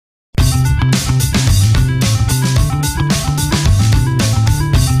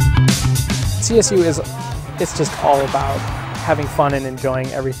CSU it's just all about having fun and enjoying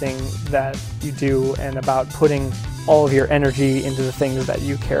everything that you do, and about putting all of your energy into the things that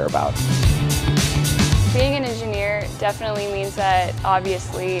you care about. Being an engineer definitely means that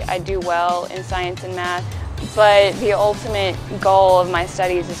obviously I do well in science and math, but the ultimate goal of my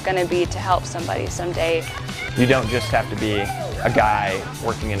studies is going to be to help somebody someday. You don't just have to be a guy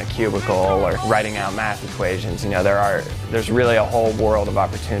working in a cubicle or writing out math equations. You know, there's really a whole world of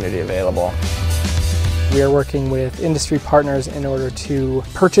opportunity available. We are working with industry partners in order to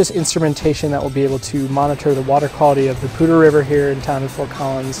purchase instrumentation that will be able to monitor the water quality of the Poudre River here in town of Fort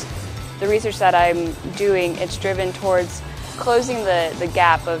Collins. The research that I'm doing, it's driven towards closing the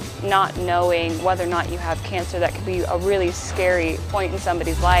gap of not knowing whether or not you have cancer. That could be a really scary point in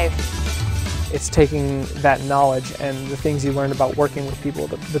somebody's life. It's taking that knowledge and the things you learned about working with people,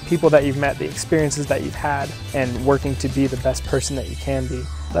 the people that you've met, the experiences that you've had, and working to be the best person that you can be.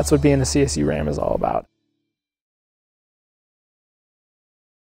 That's what being a CSU RAM is all about.